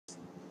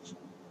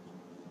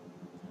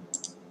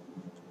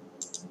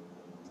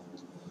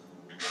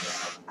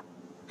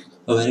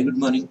A very good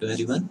morning to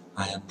everyone.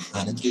 I am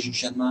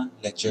Sharma,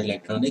 lecturer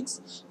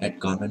electronics at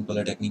Government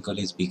Polytechnic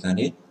College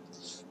Bikaner.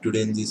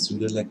 Today in this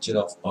video lecture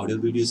of audio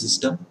video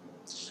system,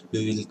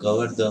 we will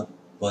cover the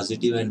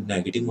positive and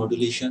negative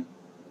modulation.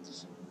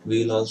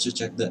 We will also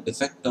check the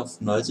effect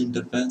of noise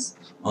interference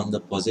on the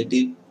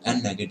positive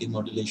and negative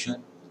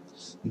modulation.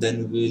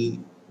 Then we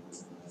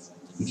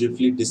will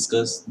briefly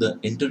discuss the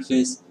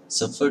interface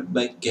suffered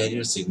by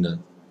carrier signal.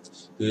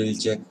 We will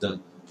check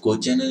the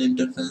co-channel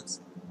interference,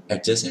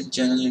 adjacent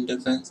channel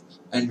interference,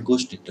 and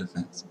ghost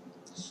interference.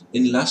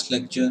 In last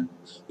lecture,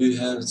 we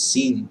have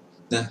seen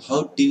that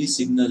how TV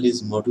signal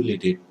is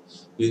modulated.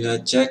 We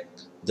have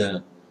checked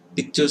the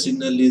picture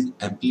signal is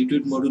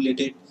amplitude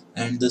modulated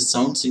and the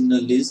sound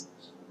signal is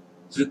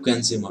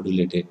frequency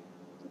modulated.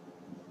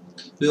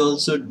 We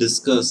also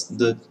discussed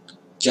the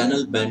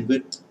channel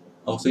bandwidth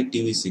of a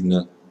TV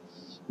signal.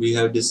 We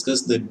have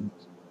discussed the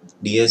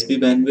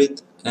DSP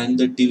bandwidth and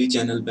the TV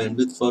channel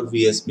bandwidth for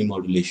VSB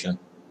modulation.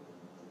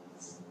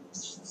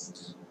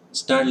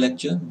 Start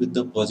lecture with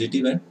the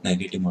positive and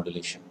negative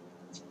modulation.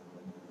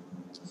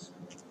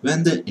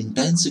 When the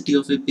intensity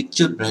of a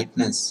picture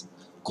brightness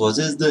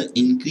causes the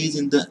increase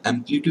in the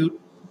amplitude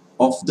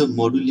of the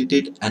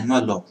modulated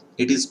envelope,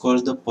 it is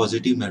called the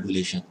positive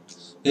modulation.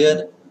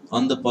 Here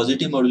on the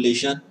positive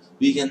modulation,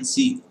 we can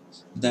see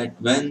that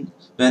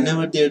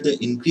whenever there is the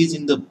increase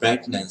in the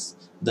brightness,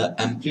 the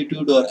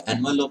amplitude or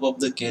envelope of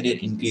the carrier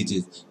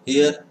increases.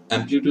 Here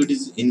amplitude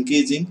is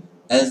increasing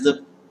as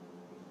the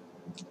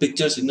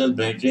picture signal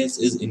brightness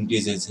is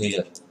increases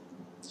here.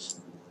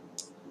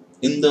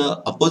 In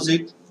the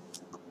opposite,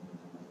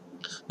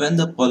 when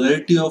the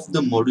polarity of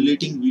the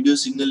modulating video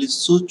signal is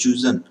so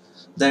chosen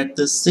that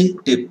the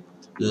sync tip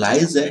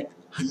lies at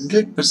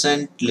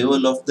 100%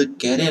 level of the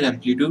carrier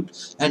amplitude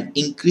and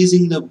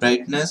increasing the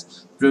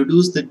brightness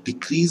produce the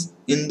decrease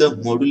in the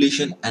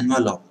modulation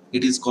envelope.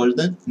 It is called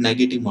the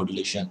negative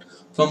modulation.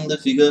 From the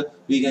figure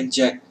we can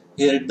check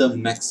here the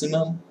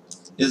maximum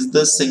is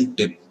the sync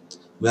tip.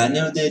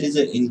 Whenever there is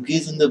an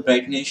increase in the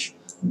brightness,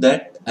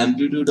 that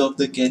amplitude of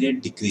the carrier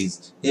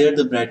decrease. Here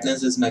the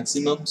brightness is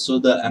maximum, so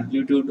the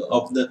amplitude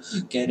of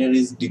the carrier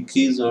is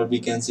decreased, or we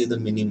can say the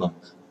minimum.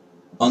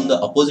 On the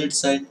opposite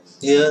side,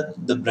 here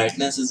the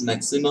brightness is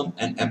maximum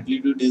and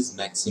amplitude is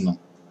maximum.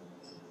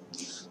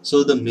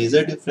 So the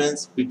major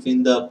difference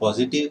between the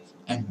positive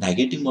and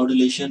negative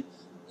modulation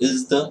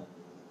is the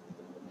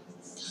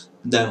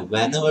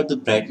whenever the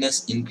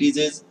brightness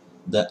increases,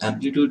 the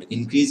amplitude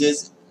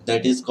increases,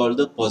 that is called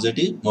the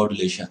positive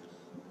modulation.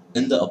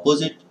 In the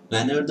opposite,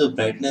 whenever the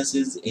brightness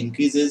is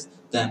increases,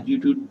 the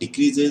amplitude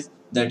decreases,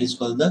 that is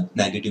called the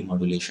negative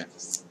modulation.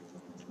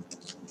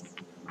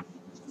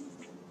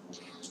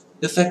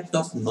 Effect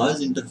of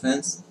noise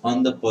interference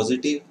on the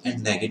positive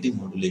and negative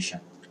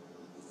modulation.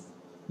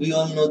 We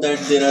all know that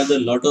there are a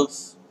lot of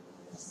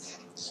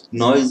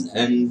noise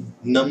and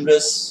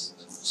numerous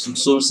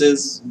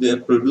sources they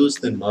produce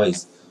the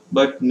noise,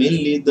 but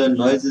mainly the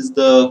noise is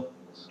the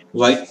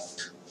white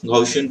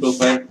Gaussian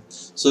profile.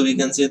 So we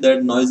can say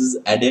that noise is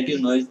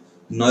additive noise.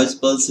 Noise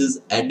pulse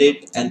is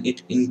added and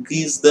it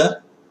increase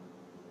the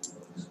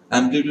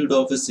amplitude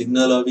of a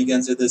signal, or we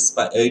can say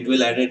the it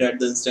will add it at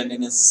the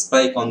instantaneous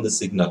spike on the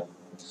signal.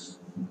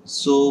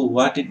 So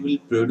what it will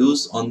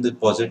produce on the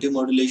positive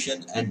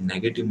modulation and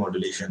negative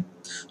modulation.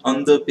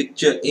 On the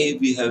picture A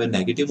we have a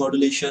negative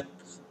modulation.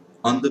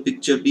 On the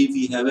picture B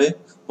we have a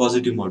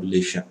positive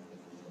modulation.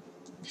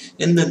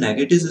 In the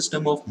negative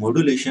system of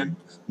modulation,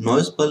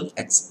 noise pulse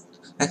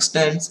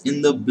extends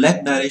in the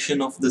black direction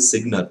of the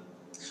signal.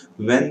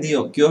 When they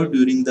occur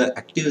during the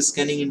active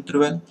scanning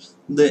interval,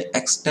 they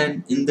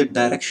extend in the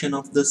direction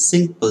of the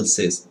sync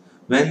pulses.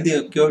 When they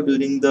occur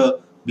during the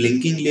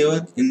blinking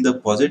level in the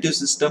positive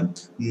system,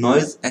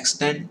 noise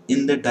extend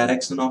in the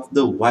direction of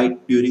the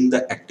white during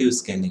the active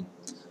scanning,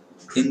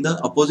 in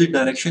the opposite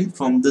direction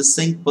from the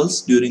sync pulse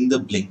during the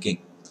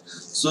blinking.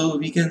 So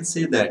we can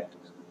say that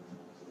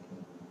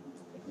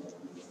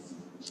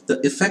the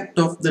effect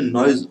of the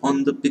noise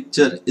on the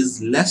picture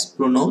is less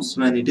pronounced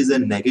when it is a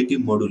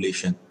negative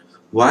modulation.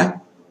 Why?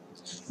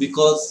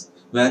 Because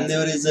when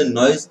there is a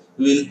noise,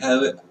 we will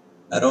have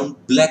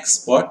around black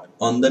spot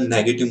on the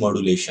negative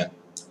modulation.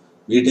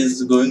 It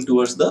is going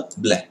towards the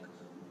black.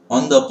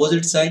 On the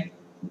opposite side,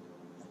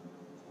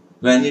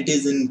 when it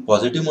is in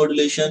positive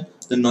modulation,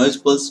 the noise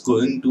pulse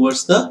going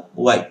towards the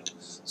white.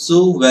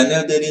 So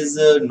whenever there is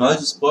a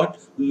noise spot,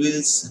 we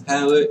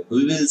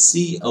will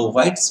see a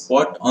white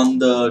spot on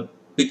the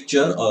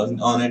picture or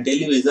on a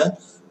television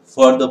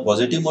for the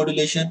positive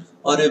modulation,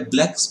 or a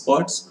black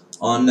spots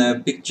on a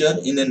picture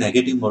in a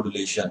negative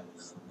modulation.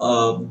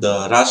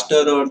 The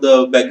raster or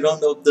the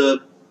background of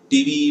the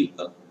TV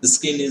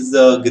screen is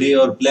gray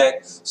or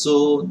black,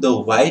 so the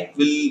white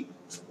will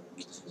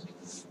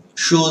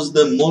shows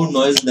the more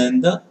noise than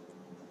the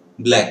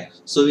black.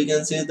 So we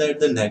can say that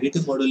the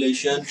negative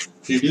modulation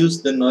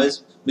reduce the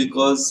noise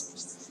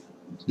because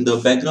the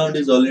background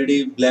is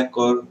already black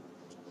or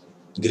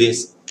gray.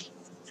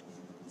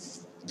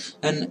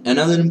 And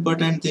another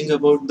important thing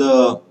about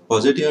the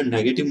positive and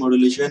negative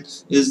modulation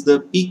is the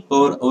peak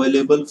power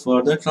available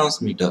for the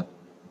transmitter.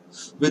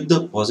 With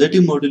the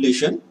positive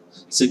modulation,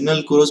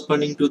 signal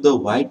corresponding to the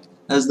white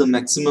has the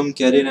maximum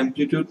carrier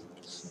amplitude.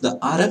 The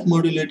RF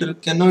modulator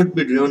cannot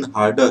be driven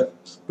harder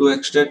to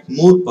extract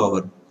more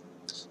power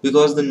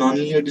because the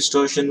nonlinear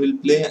distortion will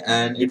play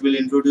and it will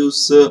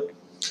introduce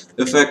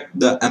affect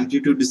the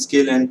amplitude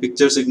scale and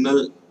picture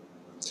signal,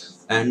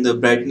 and the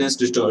brightness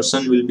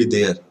distortion will be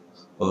there.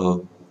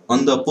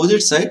 On the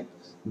opposite side,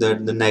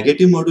 that the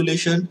negative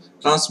modulation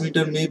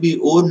transmitter may be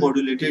over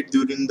modulated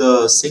during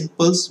the sync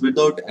pulse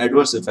without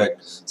adverse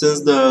effect,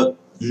 since the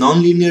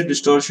nonlinear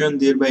distortion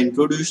thereby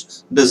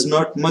introduced does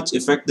not much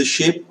affect the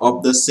shape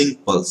of the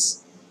sync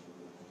pulse.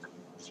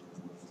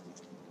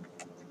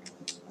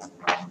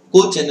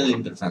 Co-channel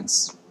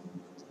interference.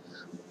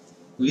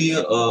 We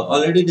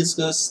already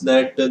discussed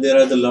that there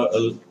are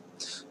a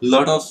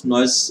lot of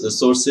noise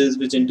sources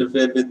which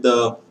interfere with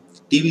the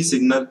TV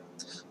signal.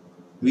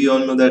 We all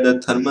know that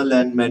the thermal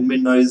and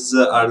man-made noise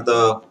are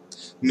the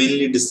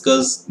mainly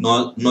discussed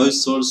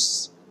noise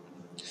source.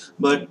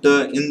 But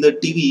in the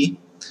TV,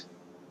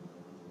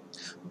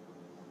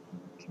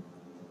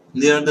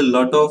 there are a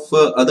lot of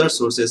other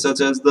sources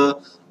such as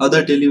the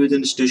other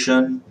television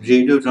station,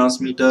 radio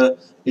transmitter,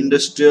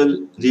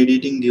 industrial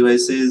radiating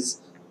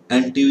devices,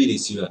 and TV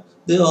receiver.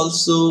 They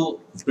also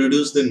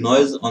produce the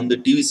noise on the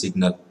TV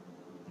signal.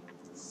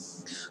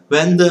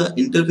 When the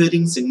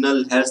interfering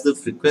signal has the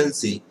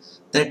frequency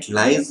that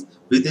lies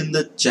within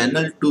the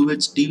channel to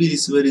which TV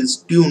receiver is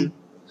tuned,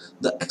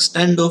 the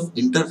extent of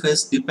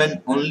interface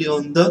depends only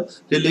on the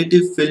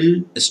relative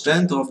field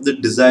strength of the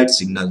desired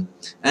signal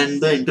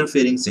and the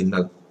interfering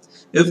signal.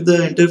 If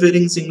the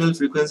interfering signal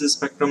frequency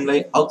spectrum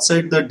lies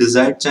outside the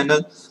desired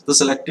channel, the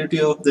selectivity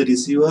of the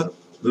receiver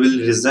will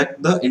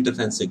reject the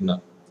interference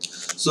signal.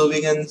 So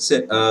we can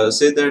say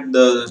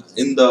that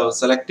in the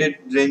selected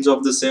range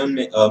of the 7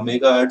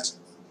 megahertz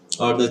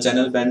or the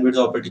channel bandwidth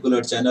of a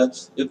particular channel,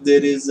 if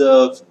there is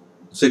a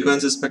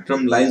frequency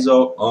spectrum lies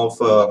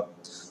of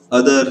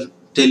other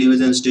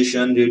television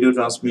station, radio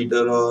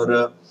transmitter,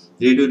 or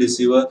radio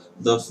receiver,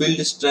 the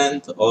field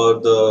strength or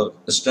the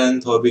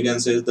strength, or we can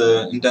say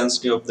the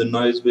intensity of the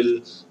noise will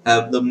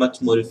have the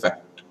much more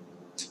effect.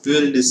 We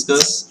will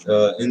discuss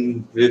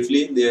in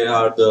briefly. There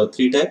are the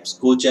three types: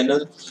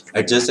 co-channel,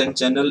 adjacent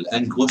channel,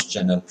 and ghost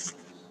channel.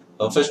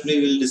 Firstly,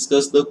 we will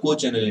discuss the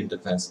co-channel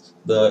interference.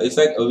 The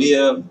effect we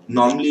have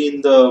normally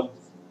in the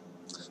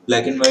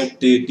black and white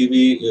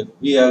TV,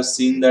 we have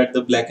seen that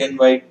the black and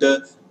white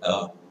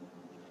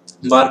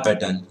bar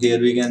pattern. Here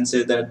we can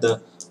say that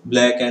the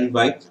black and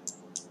white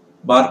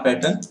bar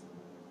pattern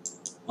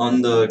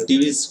on the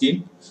TV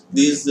screen.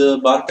 This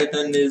bar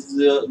pattern is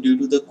due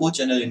to the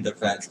co-channel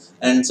interference,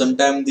 and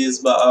sometimes these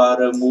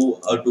bar move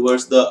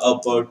towards the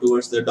up or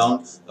towards the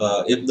down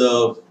if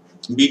the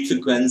beat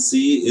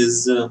frequency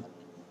is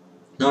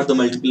not the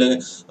multiplier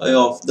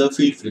of the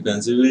field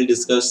frequency. We will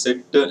discuss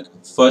it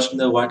first.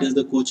 What is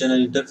the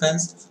co-channel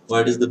interference?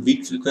 What is the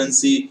beat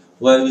frequency?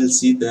 Why we will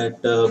see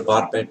that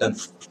bar pattern.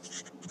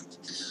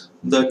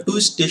 The two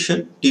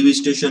station TV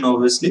station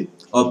obviously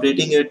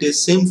operating at a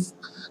same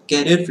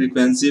carrier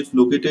frequency if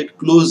located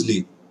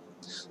closely,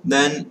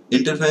 then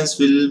interference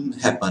will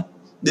happen.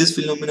 This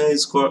phenomena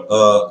is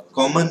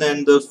common,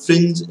 and the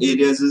fringe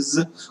areas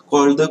is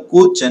called the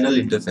co-channel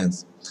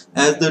interference.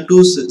 As the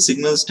two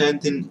signal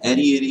strength in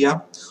any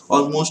area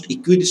almost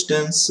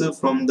equidistant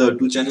from the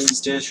two channel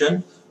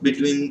station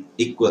between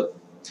equal,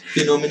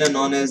 phenomena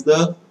known as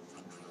the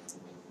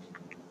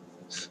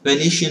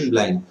Venetian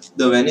blind.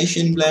 The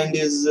Venetian blind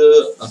is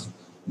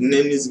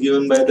name is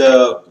given by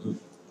the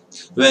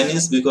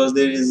Venice because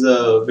there is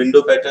a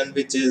window pattern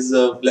which is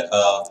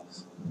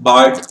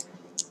barred.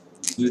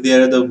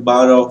 There are the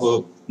bar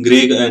of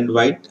gray and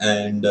white,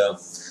 and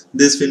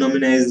this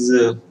phenomena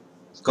is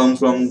come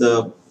from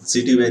the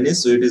city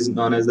Venice, so it is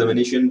known as the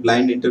Venetian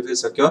blind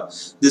interface occur.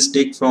 This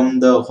take from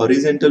the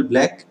horizontal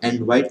black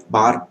and white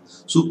bar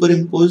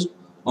superimposed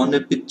on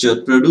a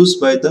picture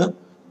produced by the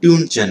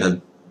tuned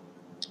channel.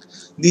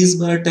 These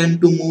bars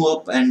tend to move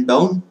up and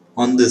down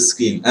on the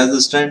screen as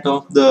the strength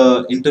of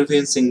the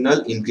interference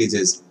signal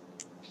increases.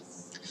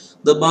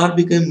 The bar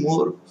became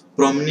more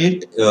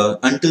prominent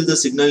until the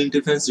signal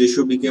interference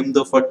ratio became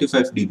the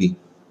 45 dB.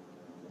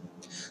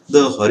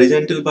 The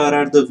horizontal bar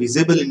are the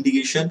visible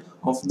indication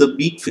of the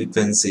beat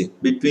frequency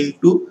between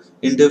two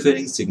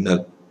interfering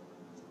signal.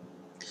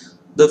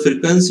 The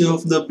frequency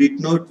of the bit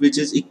note which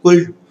is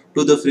equal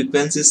to the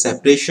frequency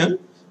separation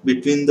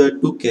between the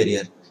two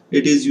carrier.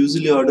 It is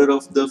usually order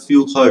of the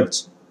few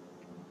hertz.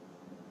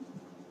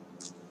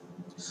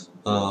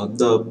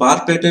 The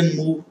bar pattern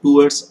move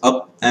towards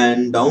up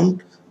and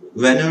down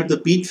whenever the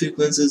peak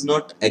frequency is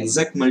not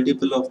exact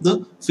multiple of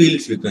the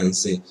field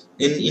frequency.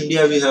 In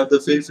India, we have the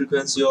field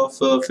frequency of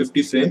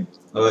 50 frame.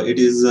 It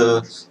is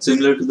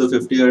similar to the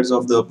 50 hertz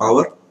of the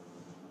power.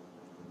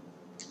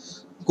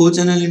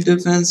 Co-channel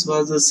interference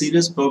was a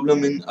serious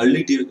problem in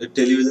early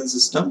television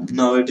system.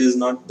 Now it is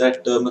not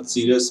that much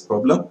serious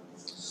problem.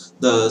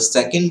 The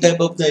second type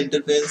of the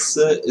interface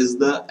is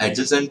the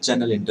adjacent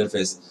channel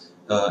interface.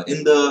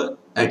 In the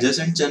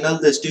adjacent channel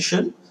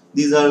station,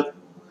 these are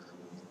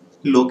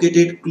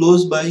located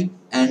close by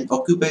and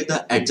occupy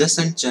the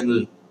adjacent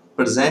channel,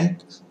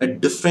 present a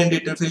different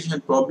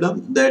interface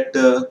problem that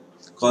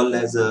called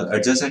as a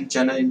adjacent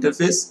channel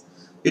interface.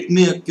 It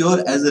may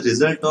occur as a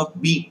result of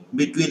beat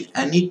between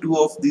any two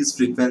of these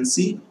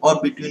frequency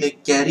or between a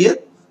carrier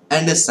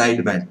and a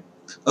sideband.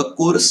 A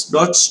chorus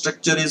dot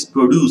structure is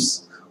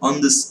produced on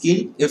the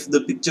skin if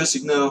the picture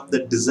signal of the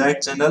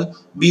desired channel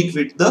beat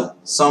with the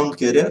sound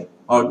carrier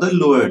or the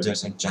lower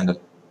adjacent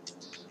channel.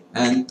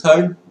 And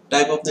third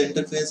type of the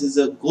interface is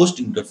a ghost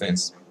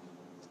interface.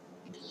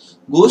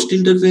 Ghost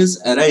interface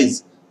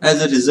arise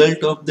as a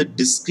result of the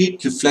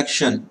discrete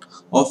reflection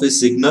of a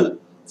signal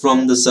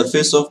from the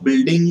surface of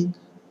building,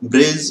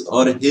 bridge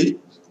or hill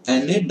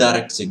and a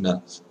direct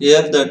signal.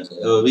 Here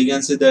that we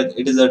can say that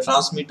it is a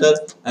transmitter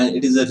and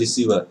it is a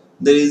receiver.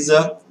 There is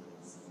a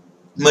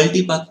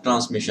multi-path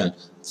transmission.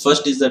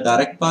 First is the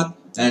direct path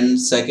and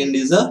second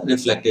is a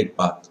reflected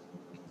path.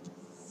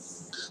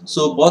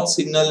 So both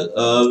signal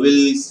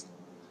will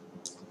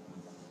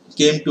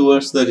came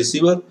towards the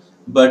receiver,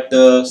 but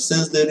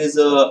since there is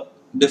a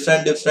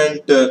different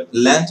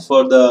length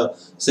for the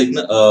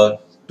signal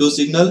two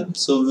signal,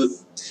 so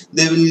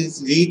they will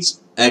reach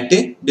at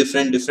a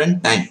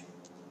different time.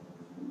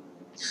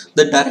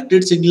 The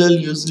directed signal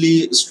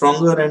usually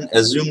stronger and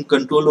assume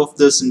control of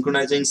the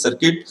synchronizing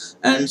circuit,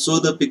 and so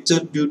the picture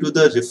due to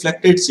the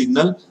reflected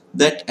signal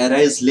that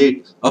arise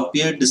late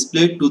appear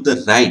displayed to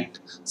the right.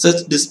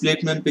 Such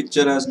displacement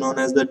picture is known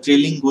as the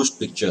trailing ghost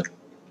picture.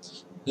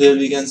 Here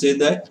we can say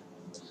that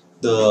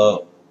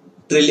the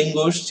trailing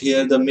ghost,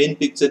 here the main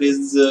picture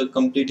is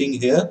completing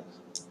here,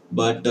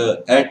 but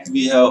at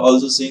we have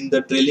also seen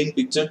the trailing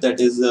picture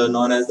that is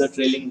known as the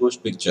trailing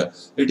ghost picture.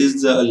 It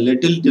is a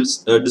little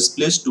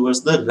displaced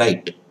towards the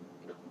right.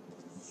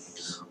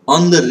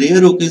 On the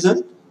rare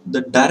occasion,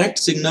 the direct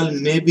signal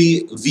may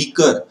be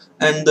weaker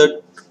and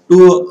the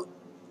two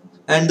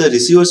and the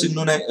receiver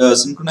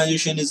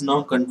synchronization is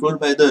now controlled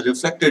by the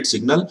reflected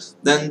signal.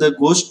 Then the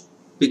ghost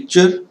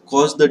picture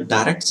cause the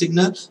direct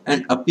signal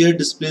and appear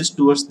displaced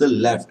towards the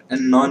left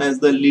and known as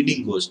the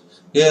leading ghost.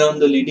 Here on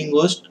the leading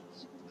ghost,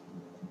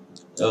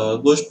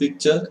 ghost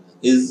picture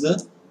is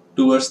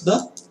towards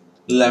the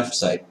left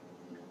side.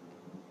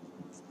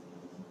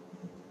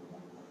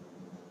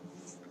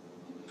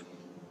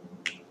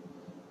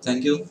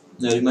 Thank you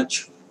very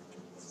much.